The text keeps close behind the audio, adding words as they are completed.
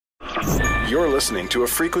You're listening to a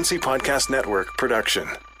Frequency Podcast Network production.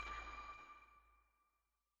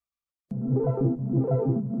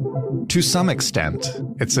 To some extent,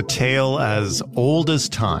 it's a tale as old as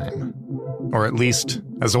time, or at least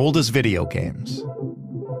as old as video games.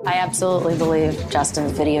 I absolutely believe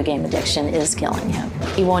Justin's video game addiction is killing him.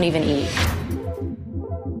 He won't even eat.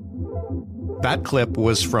 That clip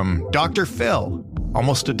was from Dr. Phil,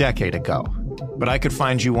 almost a decade ago. But I could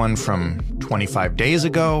find you one from 25 days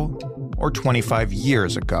ago or 25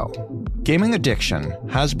 years ago. Gaming addiction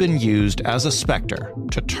has been used as a specter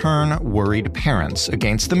to turn worried parents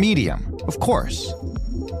against the medium, of course.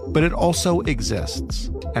 But it also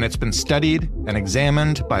exists, and it's been studied and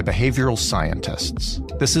examined by behavioral scientists.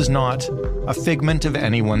 This is not a figment of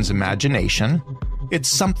anyone's imagination. It's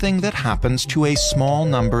something that happens to a small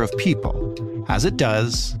number of people, as it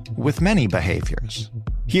does with many behaviors.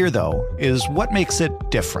 Here, though, is what makes it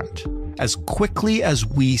different. As quickly as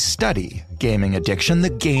we study gaming addiction, the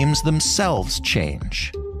games themselves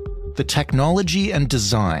change. The technology and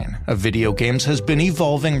design of video games has been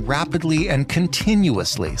evolving rapidly and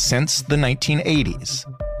continuously since the 1980s.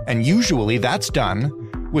 And usually that's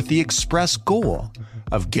done with the express goal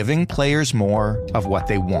of giving players more of what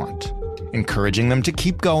they want, encouraging them to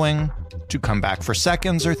keep going, to come back for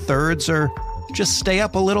seconds or thirds, or just stay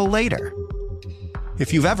up a little later.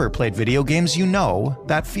 If you've ever played video games, you know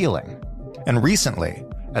that feeling. And recently,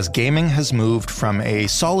 as gaming has moved from a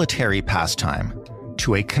solitary pastime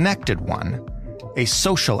to a connected one, a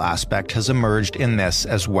social aspect has emerged in this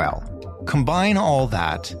as well. Combine all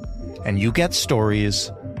that, and you get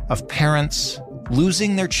stories of parents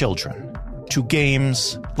losing their children to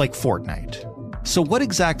games like Fortnite. So what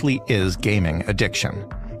exactly is gaming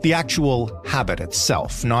addiction? The actual habit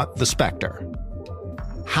itself, not the specter.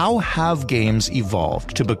 How have games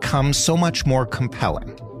evolved to become so much more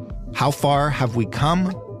compelling? How far have we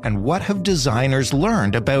come, and what have designers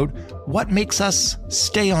learned about what makes us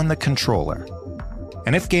stay on the controller?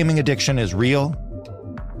 And if gaming addiction is real,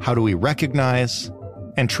 how do we recognize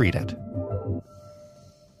and treat it?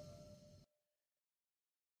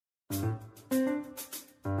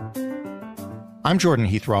 I'm Jordan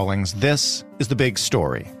Heath Rawlings. This is The Big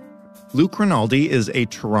Story. Luke Rinaldi is a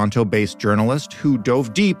Toronto-based journalist who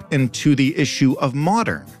dove deep into the issue of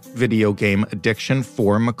modern video game addiction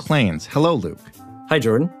for Maclean's. Hello, Luke. Hi,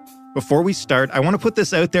 Jordan. Before we start, I want to put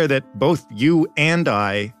this out there that both you and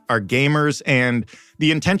I are gamers, and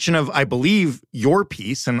the intention of, I believe, your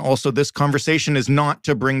piece and also this conversation is not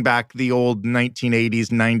to bring back the old 1980s,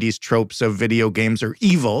 90s tropes of video games are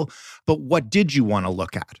evil, but what did you want to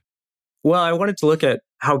look at? Well, I wanted to look at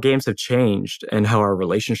how games have changed and how our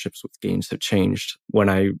relationships with games have changed. When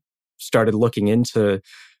I started looking into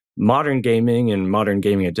modern gaming and modern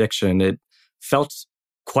gaming addiction, it felt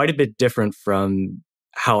quite a bit different from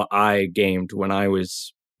how I gamed when I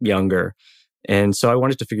was younger. And so I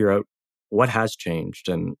wanted to figure out what has changed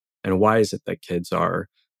and why is it that kids are,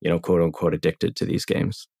 quote unquote, addicted to these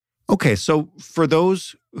games. Okay, so for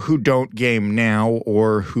those who don't game now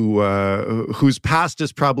or whose past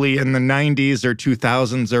is probably in the 90s or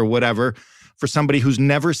 2000s or whatever, for somebody who's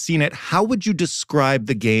never seen it, how would you describe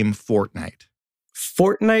the game Fortnite?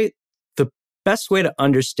 Fortnite, the best way to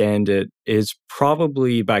understand it is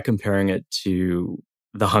probably by comparing it to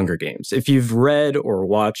the Hunger Games. If you've read or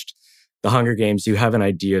watched the Hunger Games, you have an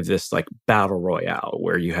idea of this like battle royale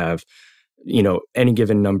where you have any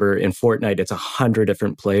given number. In Fortnite, it's 100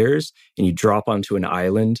 different players, and you drop onto an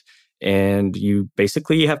island, and you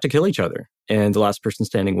basically have to kill each other, and the last person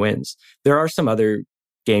standing wins. There are some other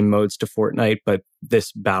game modes to Fortnite, but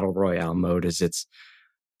this battle royale mode is its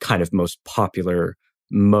kind of most popular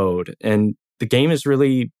mode. And the game is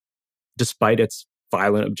really, despite its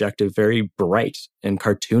violent objective, very bright and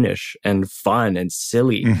cartoonish and fun and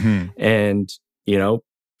silly. Mm-hmm. And,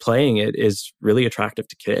 playing it is really attractive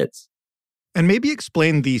to kids. And maybe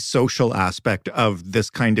explain the social aspect of this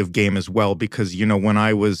kind of game as well, because, when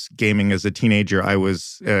I was gaming as a teenager, I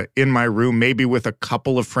was in my room, maybe with a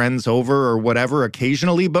couple of friends over or whatever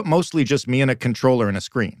occasionally, but mostly just me and a controller and a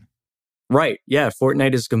screen. Right. Yeah.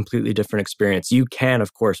 Fortnite is a completely different experience. You can,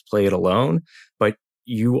 of course, play it alone, but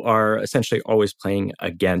you are essentially always playing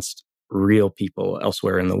against real people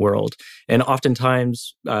elsewhere in the world. And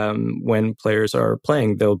oftentimes when players are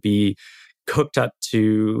playing, they'll be hooked up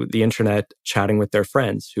to the internet, chatting with their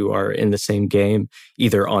friends who are in the same game,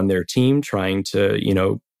 either on their team trying to,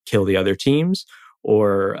 kill the other teams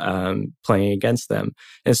or playing against them.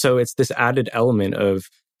 And so it's this added element of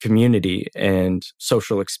community and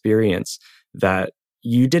social experience that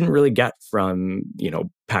you didn't really get from,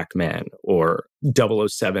 Pac-Man or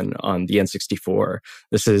 007 on the N64.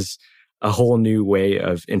 This is a whole new way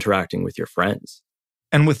of interacting with your friends.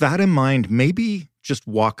 And with that in mind, maybe just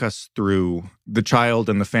walk us through the child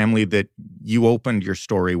and the family that you opened your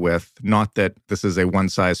story with. Not that this is a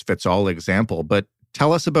one-size-fits-all example, but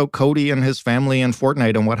tell us about Cody and his family and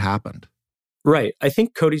Fortnite and what happened. Right. I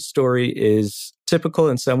think Cody's story is typical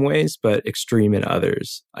in some ways, but extreme in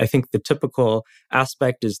others. I think the typical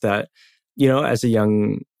aspect is that, as a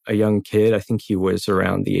young kid, I think he was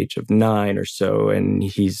around the age of 9 or so, and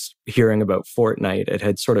he's hearing about Fortnite. It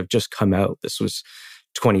had sort of just come out. This was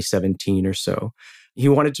 2017 or so. He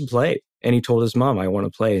wanted to play, and he told his mom, I want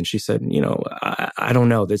to play. And she said, I don't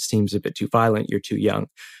know, this seems a bit too violent. You're too young.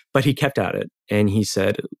 But he kept at it, and he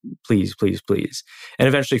said, please, please, please. And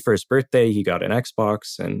eventually for his birthday, he got an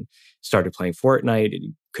Xbox and started playing Fortnite.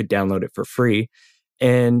 He could download it for free.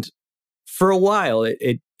 And for a while,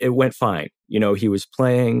 it went fine. He was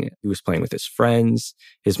playing with his friends.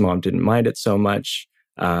 His mom didn't mind it so much.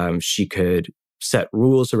 She could set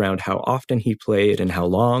rules around how often he played and how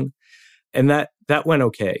long. And that went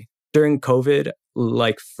okay. During COVID,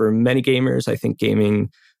 like for many gamers, I think gaming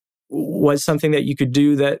was something that you could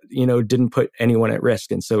do that, didn't put anyone at risk.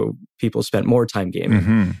 And so people spent more time gaming.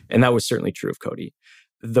 Mm-hmm. And that was certainly true of Cody.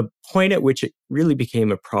 The point at which it really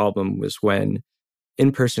became a problem was when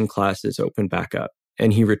in-person classes opened back up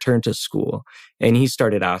and he returned to school and he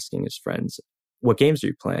started asking his friends, what games are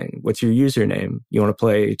you playing? What's your username? You want to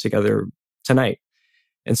play together tonight?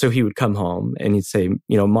 And so he would come home and he'd say,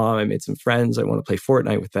 Mom, I made some friends. I want to play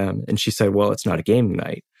Fortnite with them. And she said, well, it's not a gaming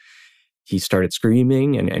night. He started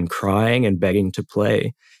screaming and crying and begging to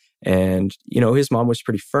play. And, his mom was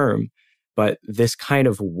pretty firm. But this kind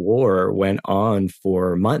of war went on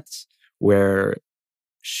for months where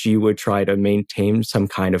she would try to maintain some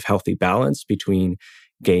kind of healthy balance between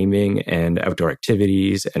gaming and outdoor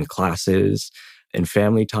activities and classes and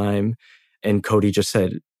family time. And Cody just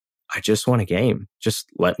said, I just want a game. Just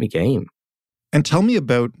let me game. And tell me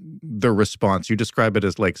about the response. You describe it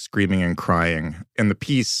as like screaming and crying. In the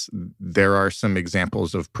piece, there are some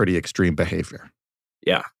examples of pretty extreme behavior.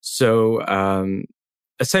 Yeah. So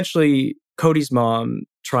essentially, Cody's mom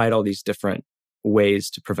tried all these different ways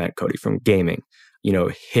to prevent Cody from gaming.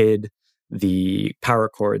 Hid the power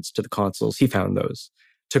cords to the consoles. He found those.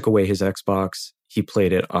 Took away his Xbox. He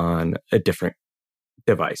played it on a different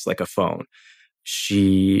device, like a phone.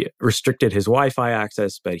 She restricted his Wi-Fi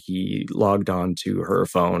access, but he logged on to her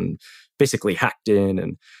phone, basically hacked in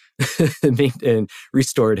and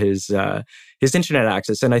restored his internet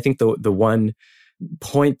access. And I think the one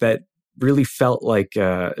point that really felt like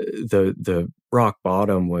the rock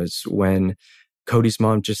bottom was when Cody's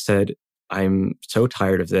mom just said, I'm so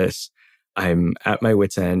tired of this. I'm at my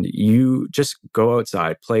wit's end. You just go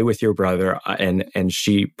outside, play with your brother. And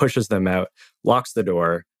she pushes them out, locks the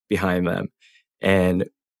door behind them. And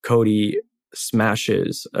Cody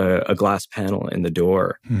smashes a glass panel in the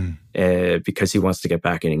door because he wants to get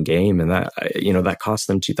back in game. And that cost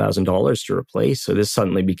them $2,000 to replace. So this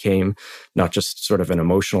suddenly became not just sort of an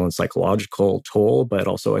emotional and psychological toll, but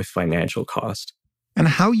also a financial cost. And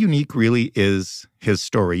how unique really is his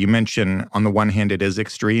story? You mentioned on the one hand, it is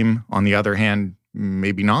extreme. On the other hand,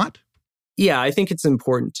 maybe not. Yeah, I think it's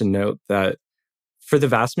important to note that for the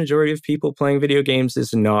vast majority of people, playing video games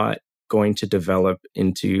is not going to develop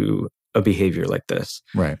into a behavior like this.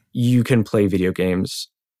 Right. You can play video games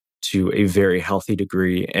to a very healthy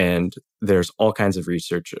degree, and there's all kinds of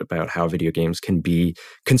research about how video games can be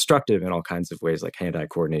constructive in all kinds of ways, like hand-eye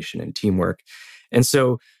coordination and teamwork. And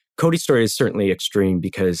so Cody's story is certainly extreme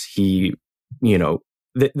because he,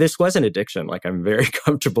 this was an addiction. Like, I'm very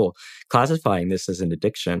comfortable classifying this as an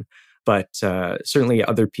addiction. But certainly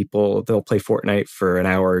other people, they'll play Fortnite for an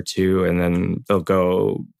hour or two, and then they'll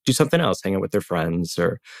go do something else, hang out with their friends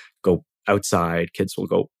or go outside. Kids will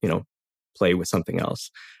go, play with something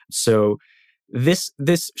else. So this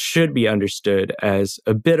should be understood as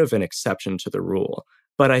a bit of an exception to the rule.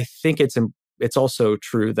 But I think it's also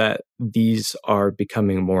true that these are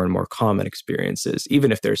becoming more and more common experiences,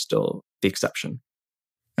 even if they're still the exception.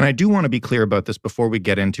 And I do want to be clear about this before we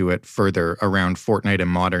get into it further around Fortnite and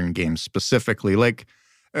modern games specifically.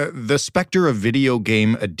 The specter of video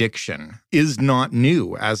game addiction is not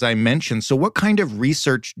new, as I mentioned. So what kind of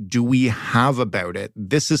research do we have about it?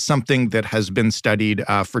 This is something that has been studied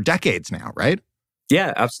for decades now, right?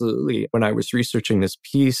 Yeah, absolutely. When I was researching this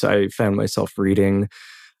piece, I found myself reading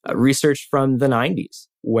research from the 90s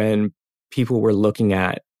when people were looking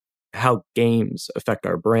at how games affect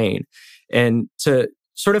our brain. And to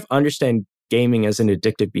sort of understand gaming as an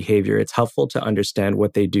addictive behavior, it's helpful to understand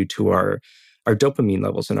what they do to our dopamine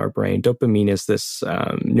levels in our brain. Dopamine is this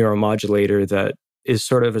neuromodulator that is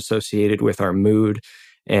sort of associated with our mood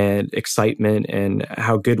and excitement and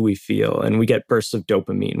how good we feel. And we get bursts of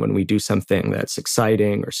dopamine when we do something that's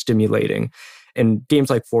exciting or stimulating. And games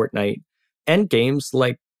like Fortnite and games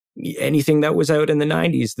like anything that was out in the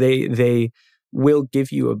 90s, they will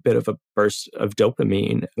give you a bit of a burst of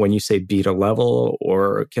dopamine when you say beat a level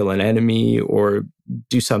or kill an enemy or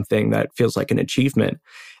do something that feels like an achievement.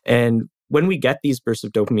 And when we get these bursts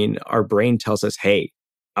of dopamine, our brain tells us, hey,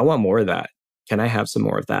 I want more of that. Can I have some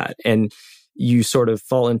more of that? And you sort of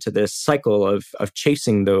fall into this cycle of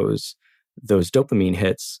chasing those dopamine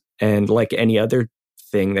hits. And like any other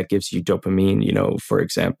thing that gives you dopamine, for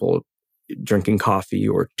example, drinking coffee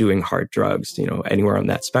or doing hard drugs, anywhere on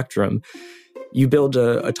that spectrum, you build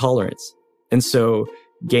a tolerance. And so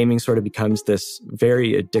gaming sort of becomes this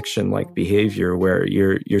very addiction-like behavior where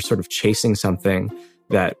you're sort of chasing something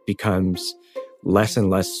that becomes less and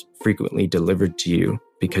less frequently delivered to you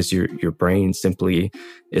because your brain simply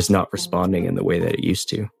is not responding in the way that it used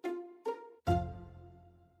to.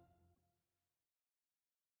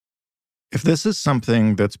 If this is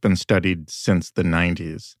something that's been studied since the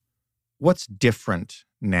 90s, what's different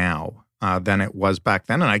now than it was back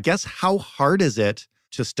then? And I guess how hard is it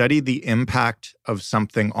to study the impact of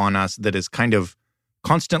something on us that is kind of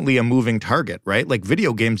constantly a moving target, right? Like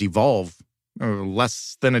video games evolve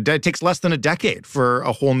it takes less than a decade for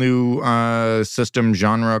a whole new system,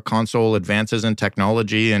 genre, console advances in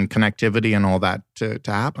technology and connectivity and all that to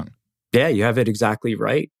happen. Yeah, you have it exactly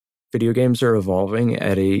right. Video games are evolving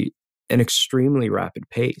at an extremely rapid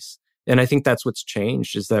pace. And I think that's what's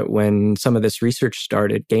changed is that when some of this research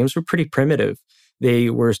started, games were pretty primitive. They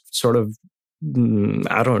were sort of,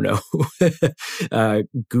 I don't know,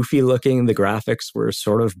 goofy looking. The graphics were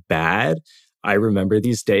sort of bad. I remember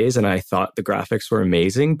these days and I thought the graphics were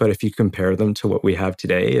amazing, but if you compare them to what we have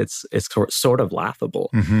today, it's sort of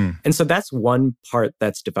laughable. Mm-hmm. And so that's one part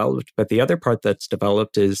that's developed. But the other part that's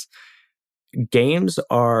developed is games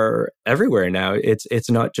are everywhere now.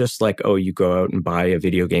 It's not just like, oh, you go out and buy a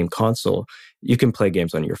video game console. You can play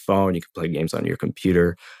games on your phone. You can play games on your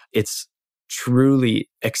computer. It's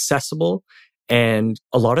truly accessible. And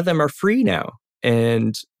a lot of them are free now.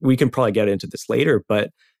 And we can probably get into this later,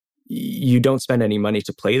 but you don't spend any money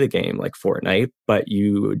to play the game like Fortnite, but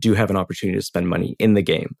you do have an opportunity to spend money in the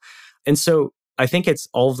game. And so I think it's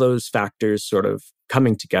all of those factors sort of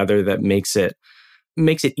coming together that makes it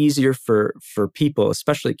easier for people,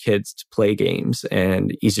 especially kids, to play games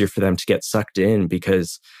and easier for them to get sucked in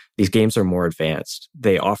because these games are more advanced.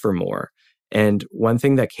 They offer more. And one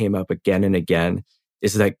thing that came up again and again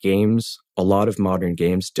is that games, a lot of modern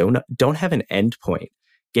games don't have an end point.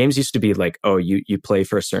 Games used to be like, oh, you play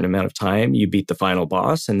for a certain amount of time, you beat the final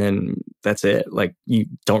boss, and then that's it. Like, you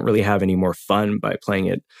don't really have any more fun by playing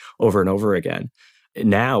it over and over again.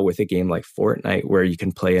 Now, with a game like Fortnite, where you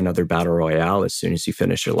can play another battle royale as soon as you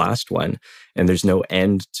finish your last one, and there's no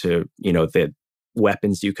end to, the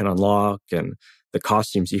weapons you can unlock and the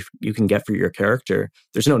costumes you can get for your character,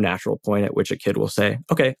 there's no natural point at which a kid will say,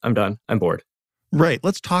 okay, I'm done, I'm bored. Right.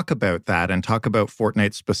 Let's talk about that and talk about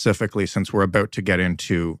Fortnite specifically, since we're about to get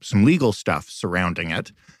into some legal stuff surrounding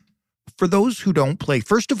it. For those who don't play,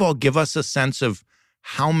 first of all, give us a sense of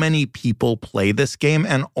how many people play this game.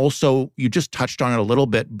 And also, you just touched on it a little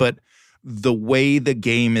bit, but the way the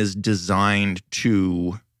game is designed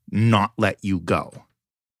to not let you go.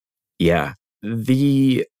 Yeah.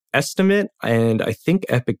 The estimate, and I think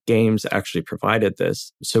Epic Games actually provided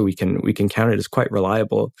this, so we can count it as quite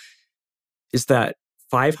reliable, is that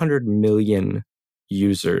 500 million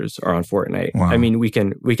users are on Fortnite. Wow. I mean, we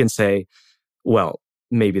can say, well,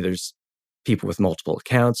 maybe there's people with multiple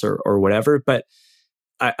accounts or whatever, but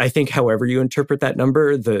I think however you interpret that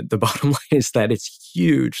number, the bottom line is that it's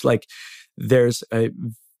huge. Like, there's a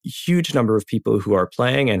huge number of people who are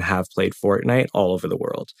playing and have played Fortnite all over the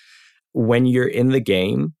world. When you're in the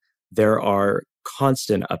game, there are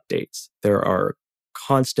constant updates. There are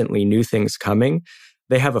constantly new things coming.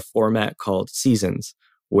 They have a format called seasons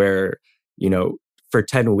where, for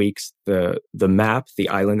 10 weeks, the map, the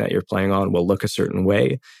island that you're playing on will look a certain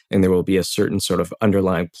way, and there will be a certain sort of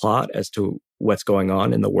underlying plot as to what's going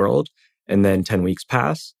on in the world. And then 10 weeks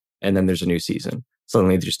pass, and then there's a new season.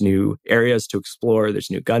 Suddenly there's new areas to explore,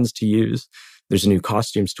 there's new guns to use, there's new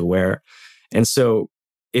costumes to wear. And so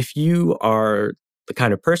if you are the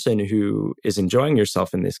kind of person who is enjoying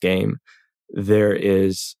yourself in this game, there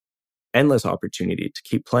is endless opportunity to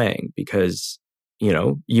keep playing because,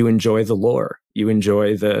 you enjoy the lore. You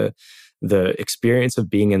enjoy the experience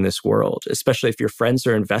of being in this world, especially if your friends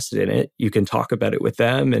are invested in it. You can talk about it with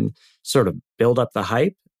them and sort of build up the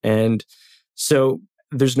hype. And so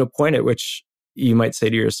there's no point at which you might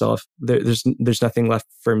say to yourself, there's nothing left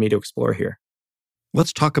for me to explore here.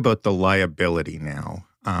 Let's talk about the liability now,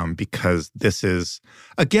 because this is,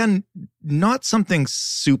 again, not something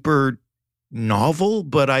super novel,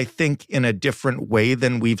 but I think in a different way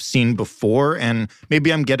than we've seen before. And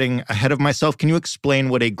maybe I'm getting ahead of myself. Can you explain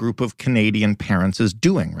what a group of Canadian parents is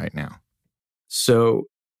doing right now? So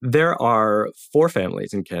there are 4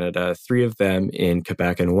 families in Canada, 3 of them in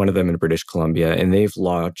Quebec and 1 of them in British Columbia, and they've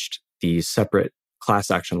launched these separate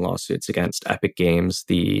class action lawsuits against Epic Games,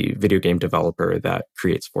 the video game developer that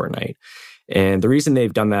creates Fortnite. And the reason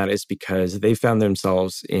they've done that is because they found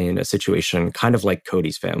themselves in a situation kind of like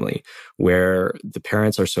Cody's family, where the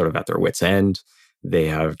parents are sort of at their wits' end. They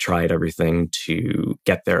have tried everything to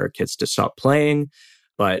get their kids to stop playing,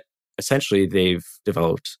 but essentially they've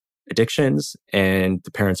developed addictions, and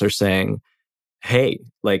the parents are saying, hey,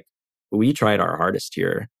 like, we tried our hardest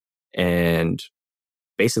here, and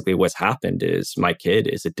basically what's happened is my kid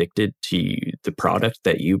is addicted to the product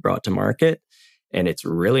that you brought to market, and it's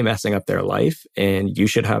really messing up their life, and you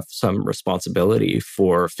should have some responsibility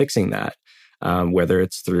for fixing that, whether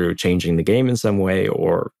it's through changing the game in some way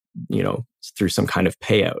or, through some kind of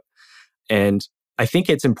payout. And I think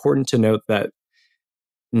it's important to note that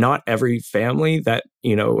not every family that,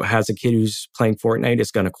 has a kid who's playing Fortnite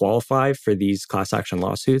is going to qualify for these class action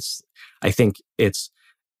lawsuits. I think it's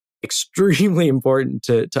extremely important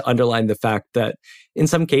to underline the fact that in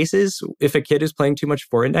some cases, if a kid is playing too much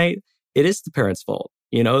Fortnite, it is the parents' fault.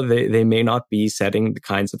 They may not be setting the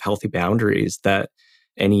kinds of healthy boundaries that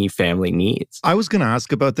any family needs. I was going to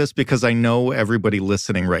ask about this because I know everybody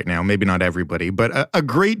listening right now, maybe not everybody, but a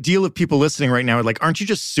great deal of people listening right now are like, aren't you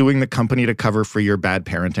just suing the company to cover for your bad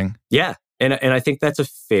parenting? Yeah. And I think that's a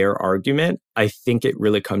fair argument. I think it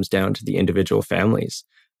really comes down to the individual families.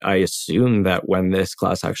 I assume that when this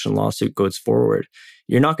class action lawsuit goes forward,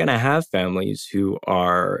 you're not going to have families who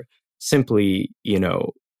are simply,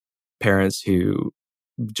 parents who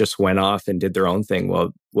just went off and did their own thing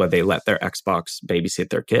while they let their Xbox babysit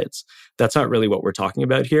their kids. That's not really what we're talking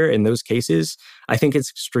about here. In those cases, I think it's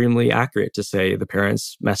extremely accurate to say the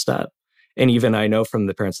parents messed up. And even I know from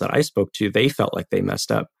the parents that I spoke to, they felt like they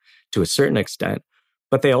messed up to a certain extent,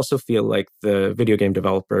 but they also feel like the video game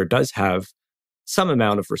developer does have some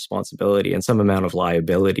amount of responsibility and some amount of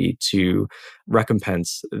liability to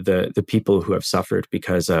recompense the people who have suffered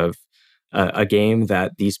because of a game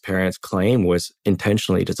that these parents claim was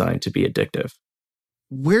intentionally designed to be addictive.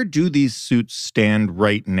 Where do these suits stand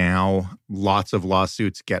right now? Lots of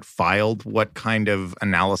lawsuits get filed. What kind of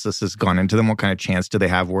analysis has gone into them? What kind of chance do they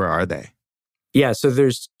have? Where are they? Yeah, so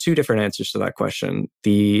there's 2 different answers to that question.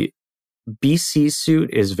 The BC suit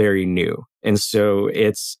is very new, and so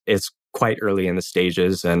it's quite early in the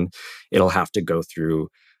stages, and it'll have to go through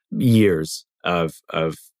years of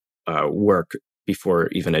work before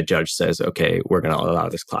even a judge says, okay, we're going to allow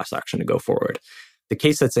this class action to go forward. The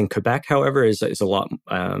case that's in Quebec, however, is a lot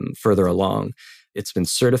further along. It's been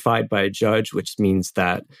certified by a judge, which means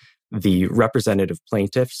that the representative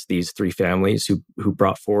plaintiffs, these 3 families who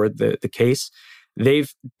brought forward the case,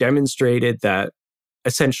 they've demonstrated that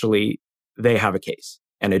essentially they have a case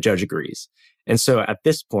and a judge agrees. And so at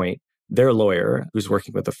this point, their lawyer, who's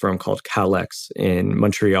working with a firm called Calex in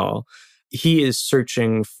Montreal, he is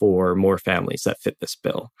searching for more families that fit this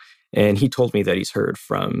bill. And he told me that he's heard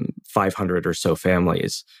from 500 or so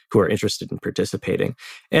families who are interested in participating.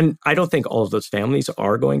 And I don't think all of those families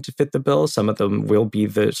are going to fit the bill. Some of them will be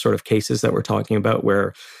the sort of cases that we're talking about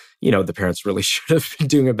where, the parents really should have been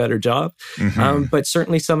doing a better job. Mm-hmm. But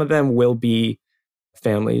certainly some of them will be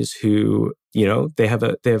families who, they have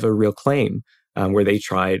a real claim where they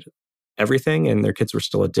tried everything and their kids were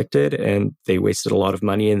still addicted and they wasted a lot of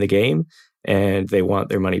money in the game and they want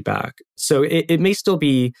their money back. So it may still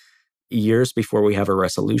be years before we have a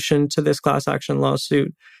resolution to this class action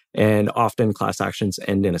lawsuit. And often class actions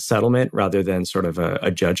end in a settlement rather than sort of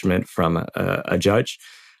a judgment from a judge.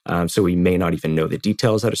 So we may not even know the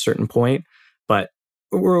details at a certain point. But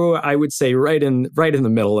we're, I would say, right in the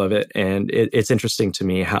middle of it. And it's interesting to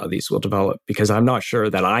me how these will develop because I'm not sure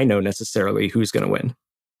that I know necessarily who's going to win.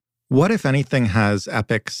 What, if anything, has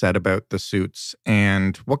Epic said about the suits,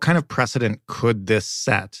 and what kind of precedent could this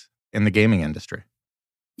set in the gaming industry?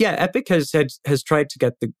 Yeah, Epic has tried to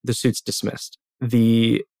get the suits dismissed.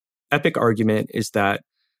 The Epic argument is that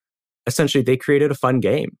essentially they created a fun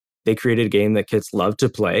game. They created a game that kids love to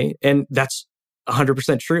play, and that's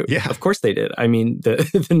 100% true. Yeah. Of course they did. I mean,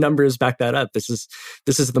 the numbers back that up. This is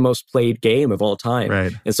the most played game of all time.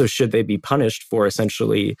 Right. And so should they be punished for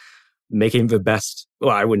essentially making the best, well,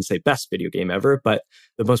 I wouldn't say best video game ever, but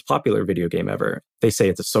the most popular video game ever? They say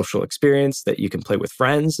it's a social experience that you can play with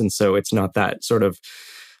friends. And so it's not that sort of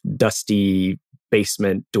dusty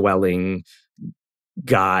basement dwelling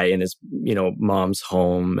guy in his, mom's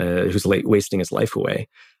home who's wasting his life away.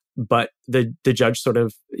 But the judge sort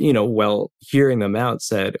of, hearing them out,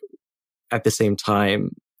 said at the same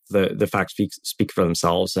time, the facts speak for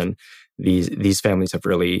themselves, and these families have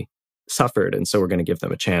really suffered, and so we're going to give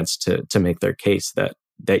them a chance to make their case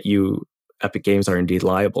that you, Epic Games, are indeed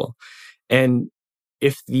liable. And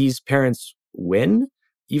if these parents win,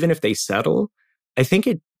 even if they settle, I think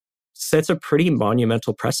it sets a pretty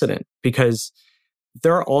monumental precedent, because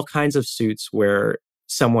there are all kinds of suits where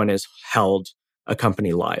someone is held a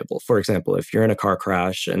company liable. For example, if you're in a car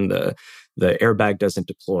crash and the airbag doesn't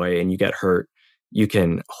deploy and you get hurt, you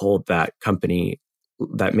can hold that company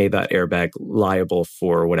that made that airbag liable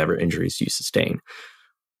for whatever injuries you sustain.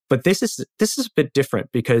 But this is a bit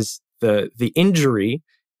different, because the injury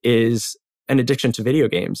is an addiction to video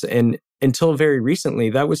games. And until very recently,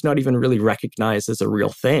 that was not even really recognized as a real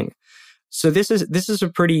thing. So this is a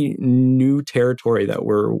pretty new territory that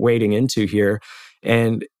we're wading into here.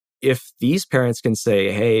 And if these parents can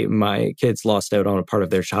say, hey, my kids lost out on a part of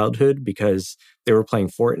their childhood because they were playing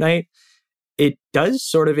Fortnite, it does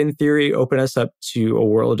sort of, in theory, open us up to a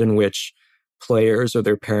world in which players or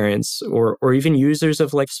their parents or even users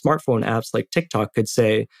of like smartphone apps like TikTok could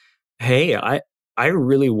say, hey, I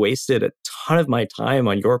really wasted a ton of my time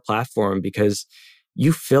on your platform because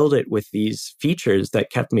you filled it with these features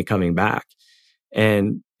that kept me coming back.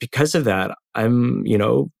 And because of that, I'm,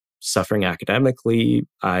 suffering academically.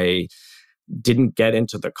 I didn't get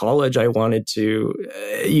into the college I wanted to.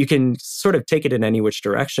 You can sort of take it in any which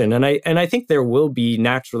direction. And I think there will be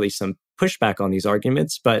naturally some pushback on these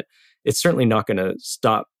arguments, but it's certainly not going to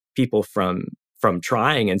stop people from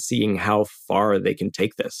trying and seeing how far they can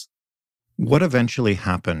take this. What eventually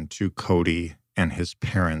happened to Cody and his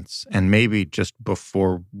parents? And maybe just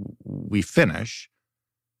before we finish,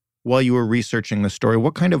 while you were researching the story,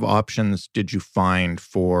 what kind of options did you find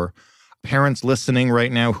for parents listening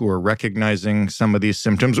right now who are recognizing some of these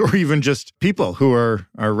symptoms, or even just people who are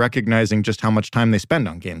recognizing just how much time they spend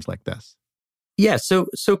on games like this? Yeah, so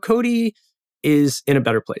Cody is in a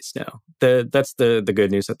better place now. That's the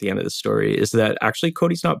good news at the end of the story, is that actually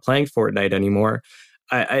Cody's not playing Fortnite anymore.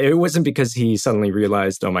 It wasn't because he suddenly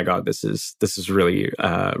realized, oh my God, this is really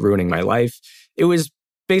ruining my life. It was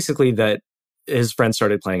basically that his friends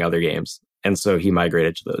started playing other games, and so he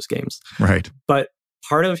migrated to those games. Right. But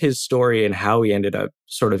part of his story and how he ended up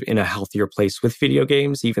sort of in a healthier place with video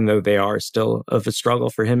games, even though they are still of a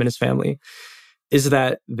struggle for him and his family, is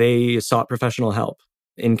that they sought professional help.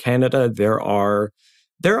 In Canada, there are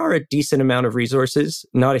a decent amount of resources,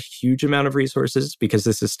 not a huge amount of resources, because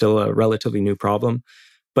this is still a relatively new problem.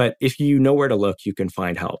 But if you know where to look, you can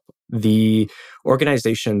find help. The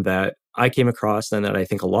organization that I came across, and that I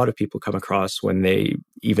think a lot of people come across when they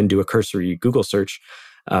even do a cursory Google search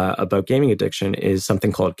about gaming addiction, is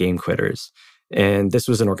something called Game Quitters. And this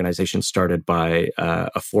was an organization started by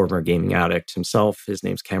a former gaming addict himself. His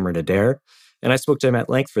name's Cameron Adair. And I spoke to him at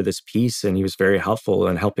length for this piece, and he was very helpful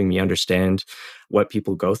in helping me understand what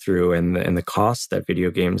people go through and the costs that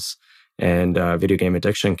video games and video game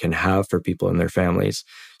addiction can have for people and their families.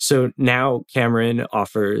 So now Cameron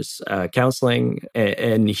offers counseling,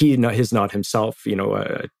 and he is not himself,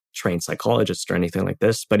 a trained psychologist or anything like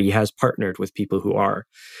this, but he has partnered with people who are.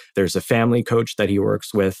 There's a family coach that he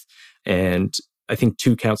works with, and I think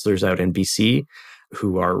 2 counselors out in BC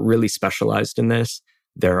who are really specialized in this.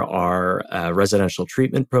 There are residential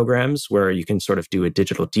treatment programs where you can sort of do a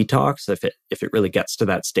digital detox if it really gets to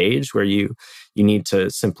that stage where you need to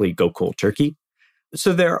simply go cold turkey.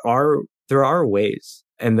 So there are ways,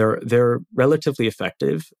 and they're relatively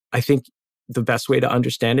effective. I think the best way to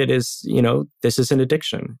understand it is, this is an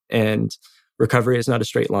addiction, and recovery is not a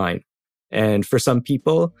straight line. And for some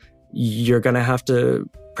people, you're going to have to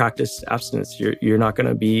practice abstinence. You're not going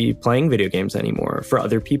to be playing video games anymore. For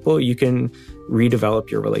other people, you can redevelop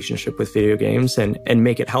your relationship with video games and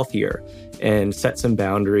make it healthier and set some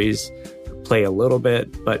boundaries, play a little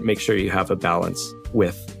bit, but make sure you have a balance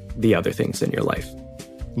with the other things in your life.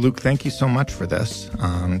 Luke, thank you so much for this.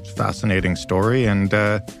 Fascinating story. And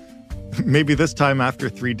maybe this time after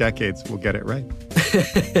 3 decades, we'll get it right.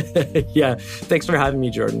 Yeah. Thanks for having me,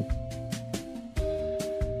 Jordan.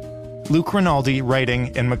 Luke Rinaldi,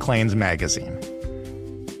 writing in Maclean's magazine.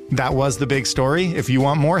 That was The Big Story. If you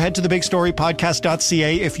want more, head to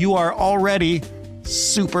thebigstorypodcast.ca. If you are already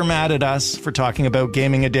super mad at us for talking about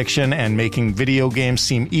gaming addiction and making video games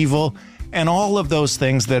seem evil, and all of those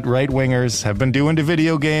things that right-wingers have been doing to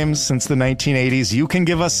video games since the 1980s, you can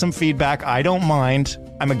give us some feedback. I don't mind.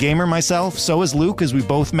 I'm a gamer myself. So is Luke, as we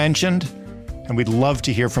both mentioned. And we'd love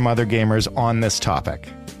to hear from other gamers on this topic.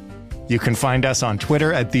 You can find us on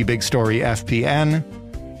Twitter at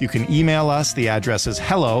TheBigStoryFPN. You can email us. The address is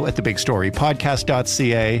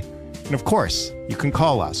hello@thebigstorypodcast.ca. And of course, you can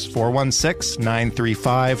call us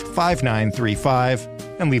 416-935-5935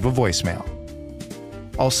 and leave a voicemail.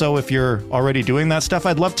 Also, if you're already doing that stuff,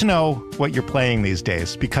 I'd love to know what you're playing these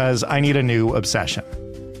days because I need a new obsession.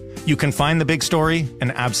 You can find The Big Story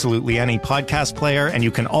in absolutely any podcast player, and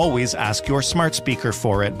you can always ask your smart speaker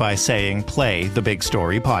for it by saying, "Play The Big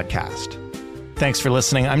Story Podcast." Thanks for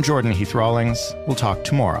listening. I'm Jordan Heath Rawlings. We'll talk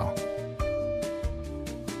tomorrow.